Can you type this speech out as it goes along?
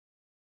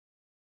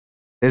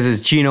This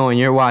is Chino and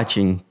you're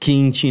watching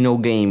King Chino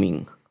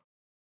Gaming.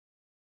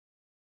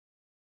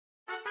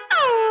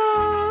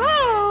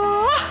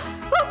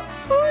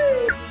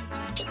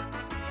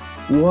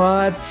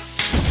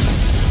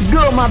 What's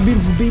good, my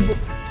beautiful people?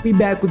 We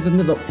back with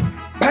another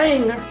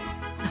banger.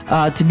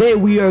 Today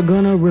we are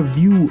gonna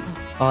review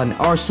an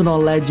Arsenal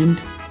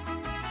legend,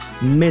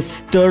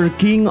 Mr.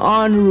 King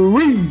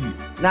Henry.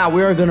 Now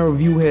we are gonna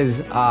review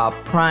his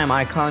prime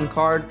icon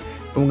card.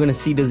 And we're gonna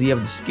see, does he have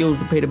the skills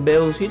to pay the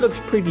bills? He looks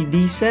pretty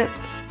decent,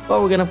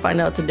 but we're gonna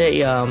find out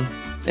today,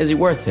 is he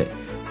worth it?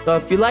 So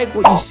if you like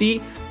what you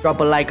see, drop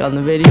a like on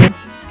the video.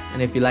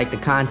 And if you like the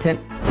content,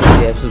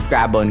 hit the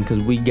subscribe button, because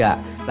we got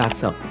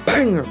lots of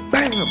banger.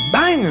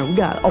 We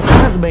got all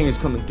kinds of bangers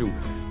coming through.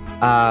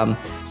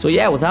 So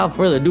yeah, without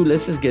further ado,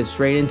 let's just get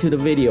straight into the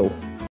video.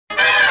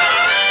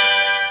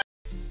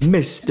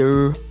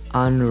 Mr.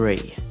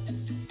 Henry.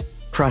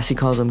 Crossy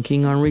calls him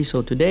King Henry,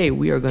 so today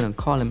we are gonna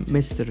call him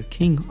Mr.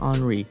 King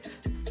Henry.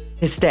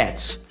 His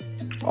stats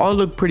all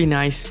look pretty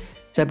nice,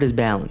 except his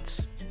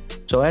balance.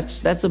 So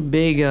that's a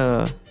big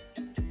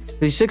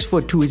he's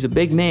 6'2", he's a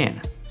big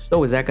man.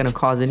 So is that gonna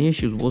cause any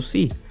issues? We'll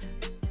see.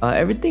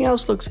 Everything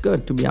else looks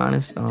good, to be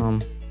honest.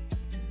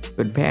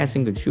 Good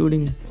passing, good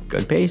shooting,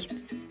 good pace,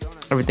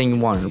 everything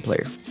you want in a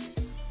player.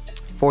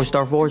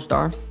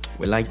 4-star,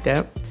 we like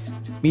that.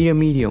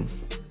 Medium,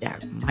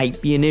 that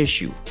might be an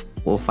issue.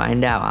 We'll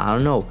find out. I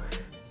don't know.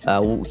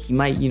 He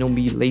might,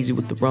 be lazy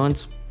with the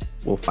runs.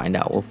 We'll find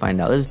out. This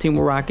is the team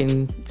we're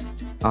rocking.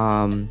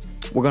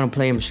 We're gonna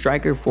play him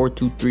striker,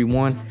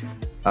 4-2-3-1.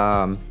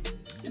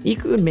 He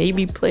could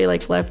maybe play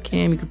like left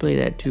cam. He could play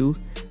that too.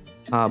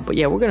 But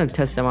yeah, we're gonna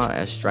test him out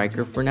as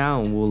striker for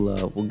now, and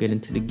we'll get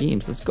into the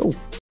games. Let's go.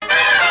 All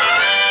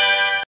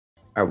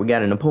right, we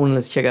got an opponent.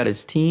 Let's check out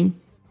his team.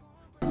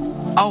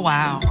 Oh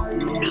wow!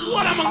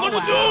 What am I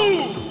gonna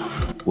do?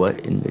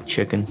 What in the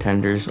chicken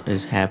tenders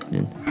is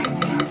happening?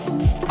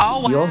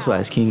 Oh wow! He also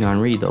has King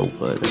Henry though,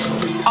 but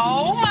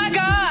oh my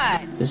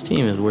god! This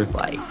team is worth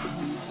like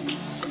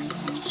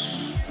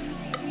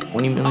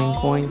 20 million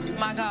coins. Oh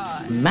my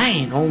god!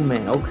 Man, oh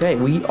man. Okay,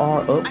 we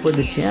are up for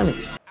the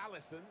challenge.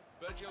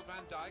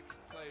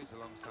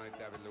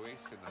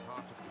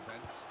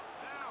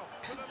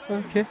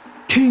 Okay.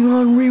 King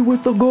Henry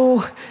with the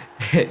goal.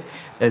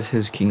 That's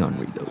his King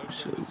Henry though.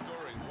 So.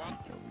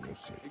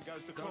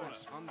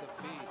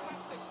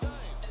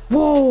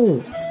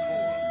 Whoa!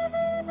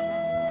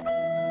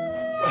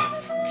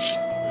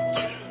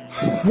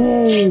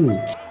 Whoa!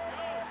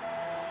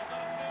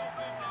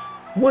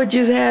 What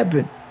just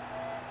happened?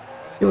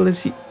 Yo, let's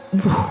see.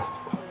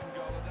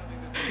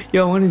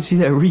 Yo, I want to see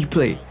that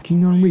replay.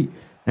 King Henry.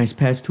 Nice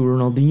pass to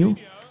Ronaldinho.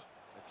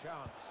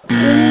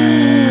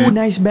 Ooh,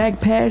 nice back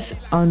pass.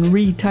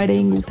 Henry, tight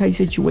angle, tight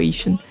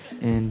situation.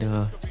 And,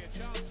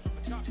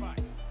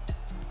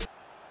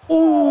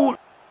 ooh!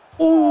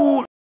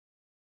 Ooh!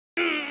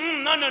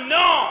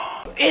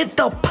 No! Hit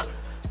the...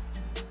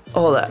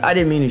 Oh, I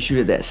didn't mean to shoot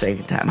it that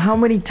second time. How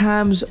many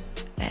times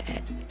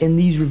in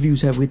these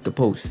reviews have we hit the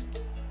post?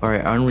 All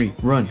right, Henry,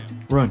 run.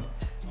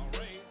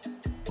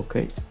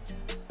 Okay.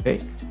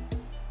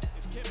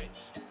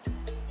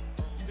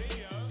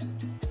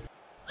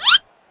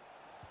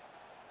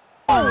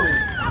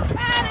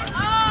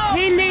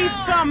 He needs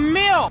some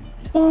milk.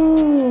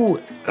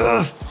 Ooh!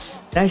 Ugh.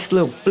 Nice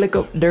little flick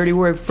up, dirty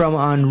work from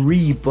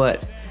Henry,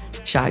 but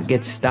shot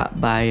gets stopped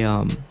by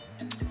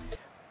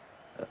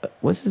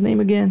what's his name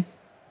again?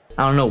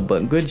 I don't know,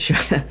 but good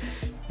shot.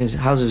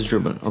 How's his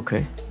dribbling?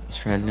 Okay, let's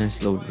try a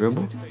nice little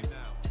dribble.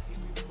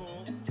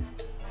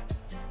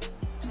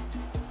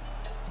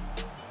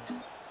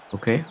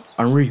 Okay,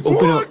 Henry,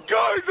 open up. What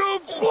kind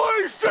of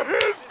place is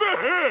this?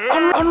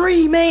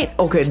 Henry, man.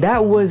 Okay,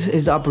 that was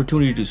his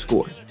opportunity to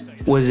score,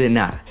 was it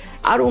not?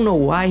 I don't know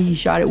why he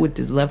shot it with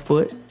his left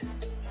foot.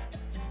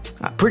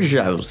 I'm pretty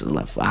sure that was his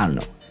left foot. I don't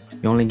know.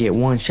 You only get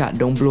one shot.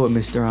 Don't blow it,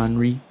 Mr.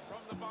 Henry.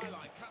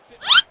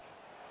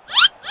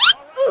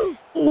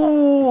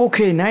 Ooh,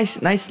 okay, nice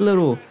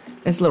little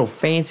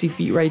fancy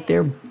feet right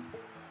there.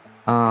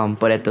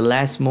 But at the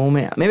last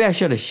moment, maybe I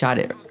should have shot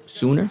it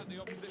sooner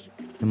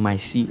in my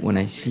seat when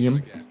I see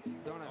him.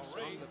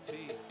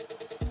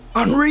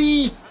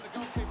 Henry,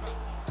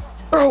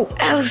 bro,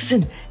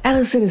 Allison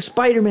is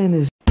Spider-Man.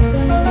 This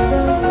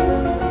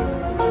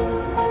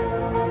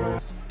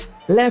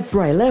left,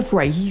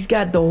 right. He's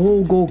got the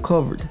whole goal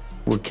covered.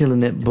 We're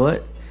killing it,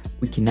 but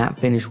we cannot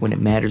finish when it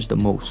matters the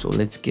most. So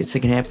let's get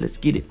second half. Let's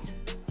get it.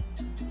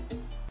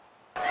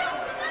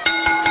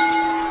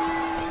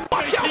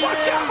 Watch out!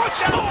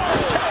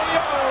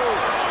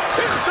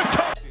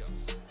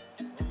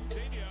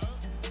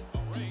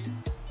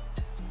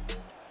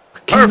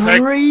 King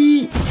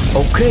Henry!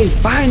 Okay,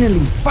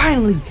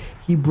 finally!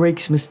 He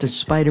breaks Mr.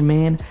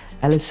 Spider-Man.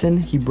 Allison,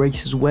 he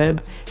breaks his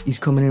web. He's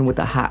coming in with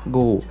a hot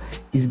goal.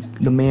 He's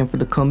the man for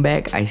the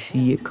comeback. I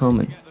see it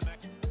coming.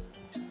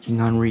 King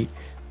Henry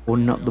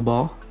holding up the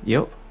ball.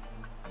 Yep.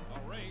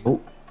 Oh.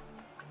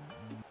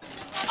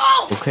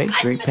 Okay,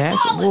 great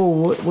pass.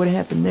 Whoa, what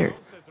happened there?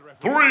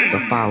 Three, It's a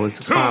foul.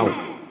 two,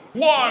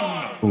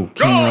 one. Oh,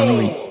 King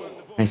Henry.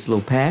 Nice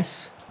little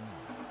pass.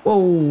 Whoa,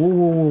 whoa,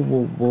 whoa,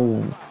 whoa, whoa,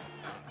 whoa.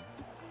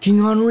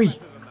 King Henry.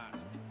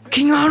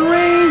 King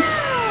Henry!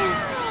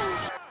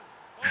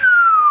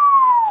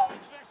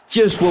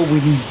 Just what we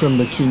need from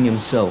the king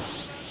himself.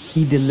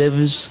 He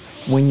delivers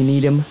when you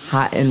need him,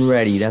 hot and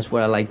ready. That's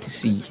what I like to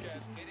see.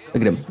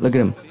 Look at him, look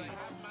at him.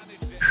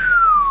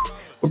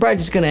 We're probably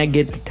just gonna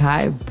get the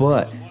tie,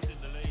 but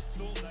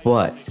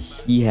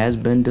he has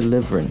been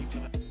delivering.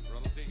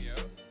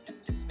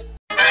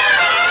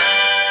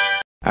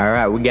 All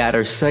right, we got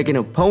our second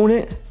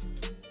opponent.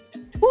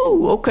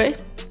 Ooh, okay.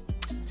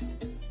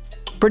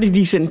 Pretty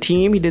decent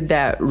team. He did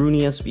that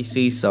Rooney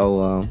SBC,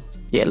 so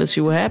yeah, let's see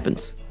what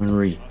happens.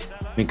 Henry,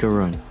 make a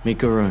run,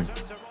 make a run.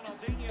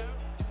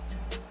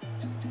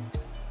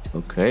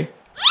 Okay.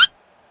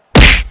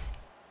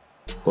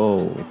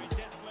 Whoa.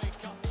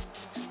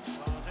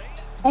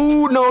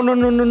 Ooh, no, no,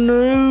 no, no,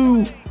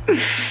 no.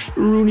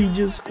 Rooney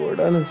just scored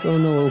on us. Oh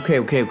no. Okay,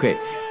 okay, okay.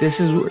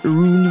 This is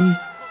Rooney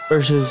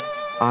versus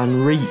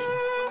Henry.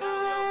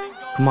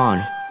 Come on,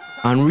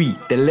 Henry,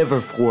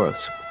 deliver for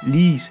us,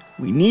 please.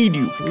 We need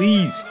you,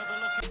 please.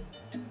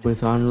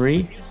 With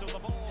Henry.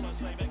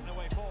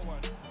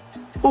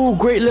 Oh,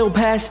 great little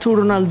pass to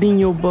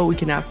Ronaldinho, but we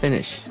cannot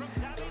finish.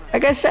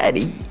 Like I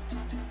said,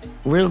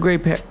 real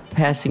great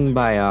passing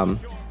by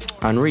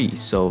Henry.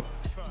 So,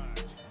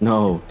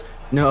 no,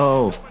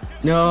 no,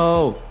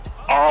 no.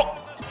 Oh,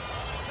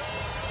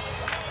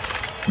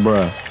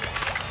 bruh.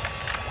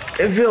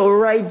 It fell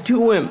right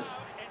to him.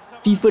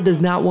 FIFA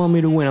does not want me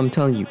to win. I'm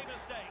telling you.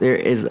 There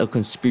is a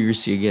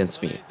conspiracy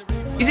against me.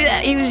 You see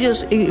that? He was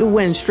just, it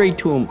went straight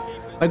to him.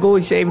 My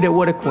goalie saved it.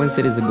 What a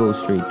coincidence to go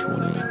straight to him,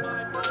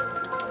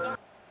 man.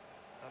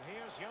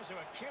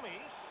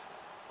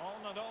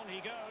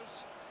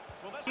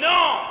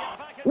 No!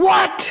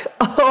 What?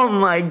 Oh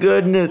my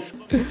goodness.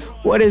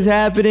 What is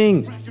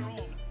happening?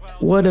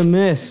 What a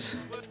miss.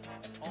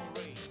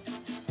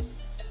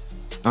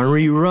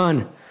 Henry,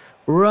 run.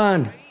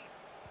 Run.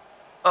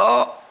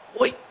 Oh,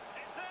 wait.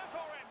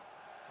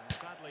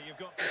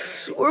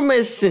 We're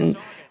missing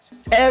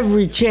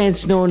every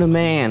chance known to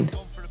man.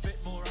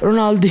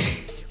 Ronaldo.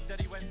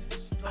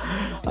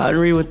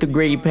 Henry with the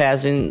great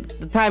passing.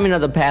 The timing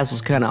of the pass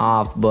was kind of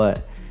off, but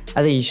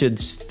I think he should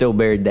still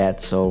buried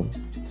that. So,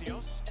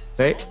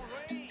 okay.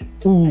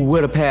 Ooh,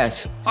 what a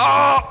pass!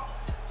 Oh,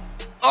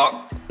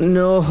 oh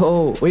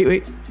no! Wait,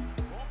 wait.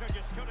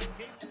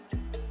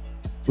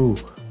 Ooh,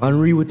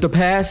 Henry with the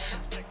pass.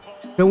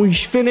 Can we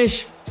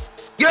finish?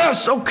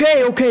 Yes.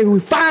 Okay, okay. We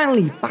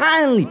finally.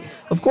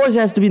 Of course, it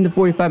has to be in the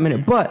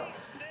 45-minute. But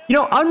you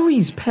know,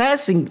 Henry's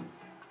passing.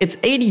 It's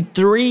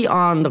 83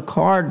 on the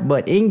card,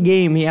 but in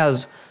game he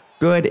has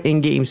good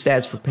in-game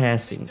stats for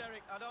passing.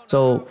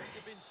 So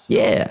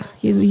yeah,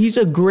 he's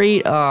a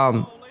great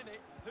guy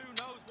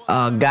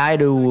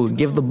to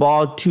give the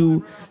ball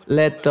to,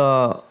 let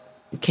the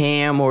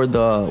cam or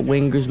the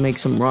wingers make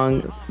some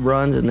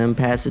runs and then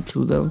pass it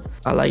to them.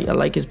 I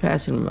like his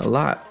passing a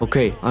lot.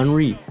 Okay,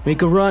 Henry,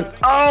 make a run.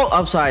 Oh,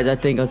 offsides. I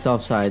think it's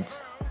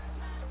offsides.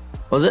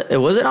 Was it? It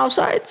wasn't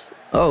offsides?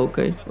 Oh,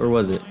 okay. Or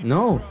was it?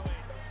 No.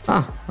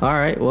 Huh. All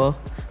right. Well,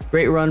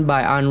 great run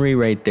by Henry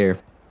right there.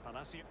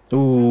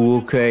 Ooh,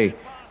 okay.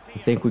 I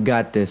think we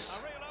got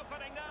this.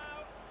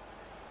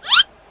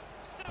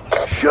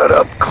 Shut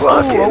up,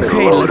 clock in and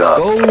Okay, load let's up.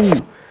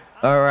 go.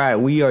 All right,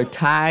 we are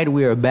tied.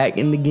 We are back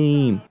in the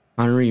game.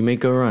 Henry,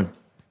 make a run.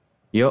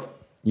 Yup.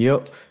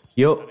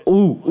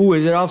 Ooh,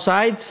 is it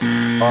offsides?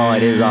 Oh,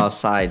 it is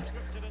offsides.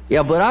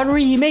 Yeah, but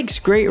Henry, he makes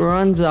great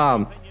runs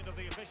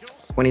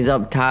when he's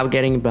up top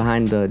getting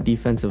behind the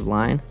defensive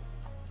line.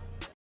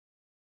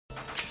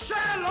 Say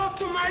hello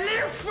to my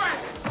little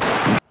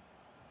friend.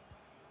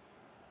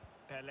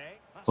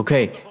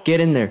 Okay,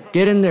 get in there.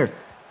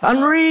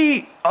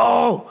 Henry!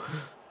 Oh!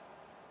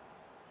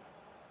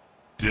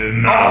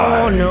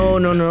 Denied. Oh,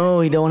 no.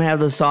 He don't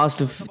have the sauce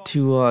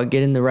to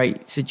get in the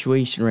right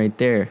situation right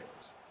there.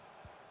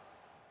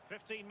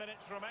 15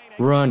 minutes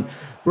remaining.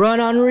 Run,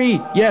 Henry!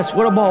 Yes,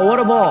 what a ball.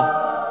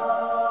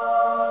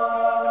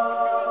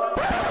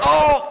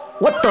 Oh!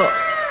 What the?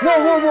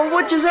 Whoa,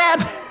 what just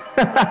happened?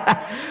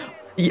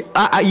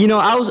 You know,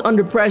 I was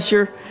under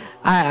pressure.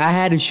 I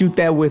had to shoot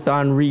that with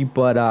Henry,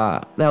 but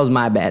that was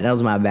my bad.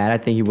 I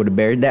think he would have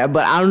buried that,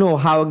 but I don't know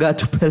how it got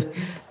to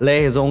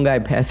let his own guy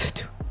pass it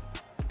to.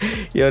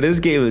 Yo, this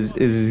game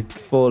is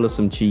full of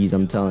some cheese,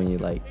 I'm telling you.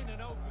 Like,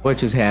 what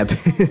just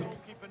happened?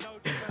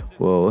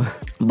 Whoa.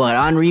 But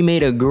Henry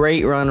made a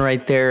great run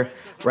right there.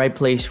 Right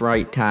place,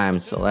 right time.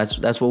 So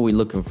that's what we're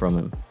looking from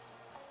him.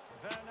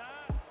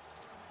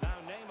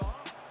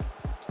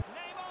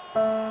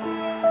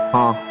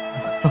 Huh?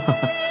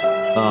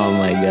 Oh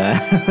my god.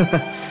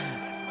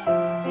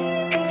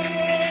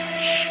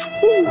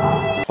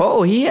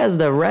 Oh, he has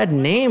the red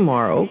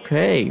Neymar.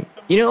 Okay.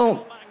 You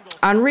know,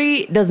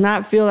 Henry does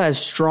not feel as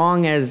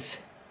strong as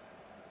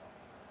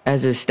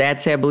his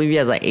stats say. I believe he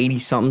has like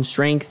 80-something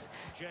strength.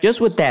 Just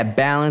with that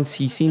balance,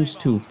 he seems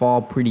to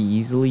fall pretty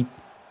easily.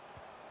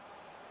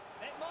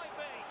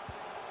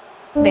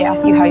 They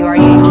ask you how you are,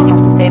 you just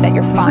have to say say that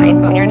you're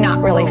fine when you're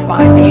not really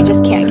fine, but you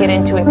just can't get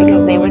into it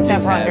because they would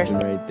never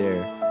understand. Right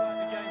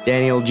there.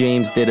 Daniel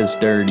James did us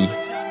dirty.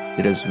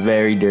 Did us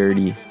very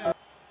dirty.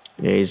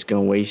 Yeah, he's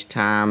gonna waste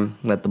time,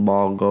 let the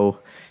ball go.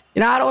 You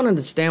know, I don't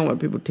understand why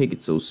people take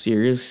it so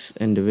serious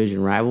in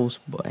division rivals,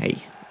 but hey,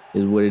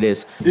 is what it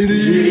is. It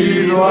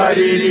is what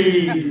it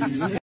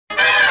is.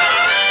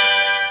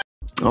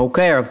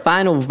 Okay, our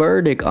final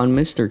verdict on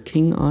Mr.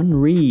 King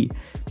Henry.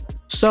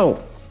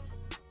 So,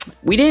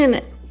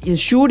 his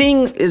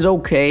shooting is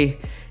okay.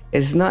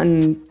 It's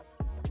nothing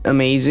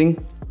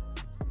amazing.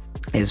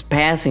 His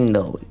passing,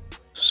 though,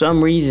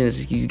 some reasons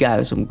he's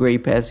got some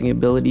great passing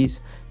abilities.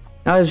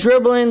 Now his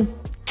dribbling,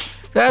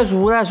 that's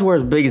where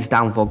his biggest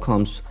downfall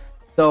comes.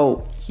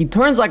 So he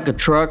turns like a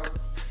truck.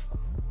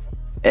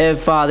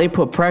 If they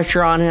put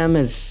pressure on him,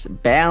 his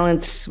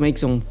balance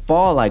makes him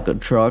fall like a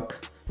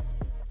truck,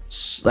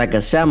 like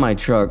a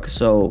semi-truck.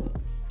 So,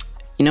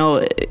 you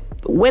know,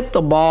 with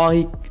the ball,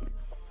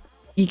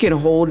 he can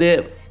hold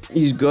it.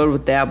 He's good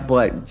with that,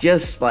 but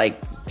just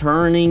like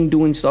turning,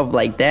 doing stuff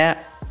like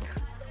that,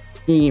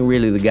 he ain't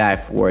really the guy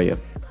for you.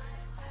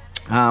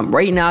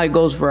 Right now, it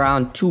goes for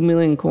around 2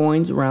 million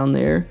coins, around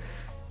there.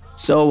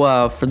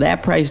 So for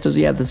that price, does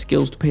he have the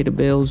skills to pay the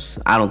bills?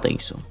 I don't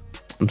think so.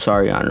 I'm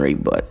sorry, Henry,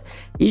 but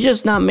he's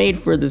just not made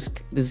for this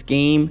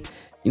game.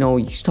 You know,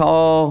 he's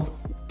tall,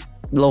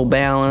 low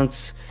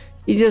balance.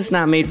 He's just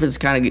not made for this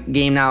kind of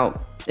game.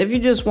 Now, if you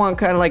just want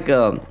kind of like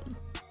a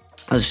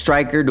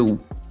striker to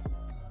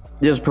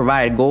just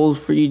provide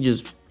goals for you,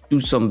 just do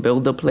some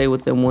build-up play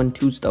with him,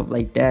 1-2, stuff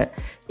like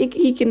that,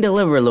 he can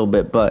deliver a little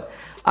bit. But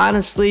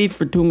honestly,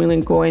 for 2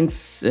 million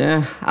coins,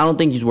 I don't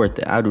think he's worth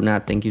it. I do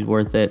not think he's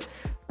worth it.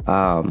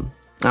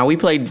 Now, we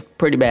played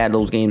pretty bad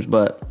those games,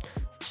 but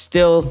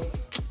still,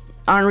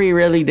 Henry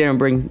really didn't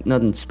bring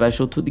nothing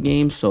special to the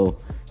game. So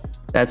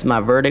that's my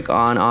verdict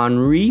on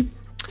Henry.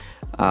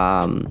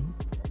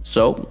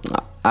 So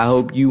I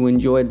hope you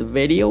enjoyed the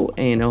video,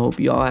 and I hope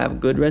you all have a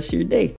good rest of your day.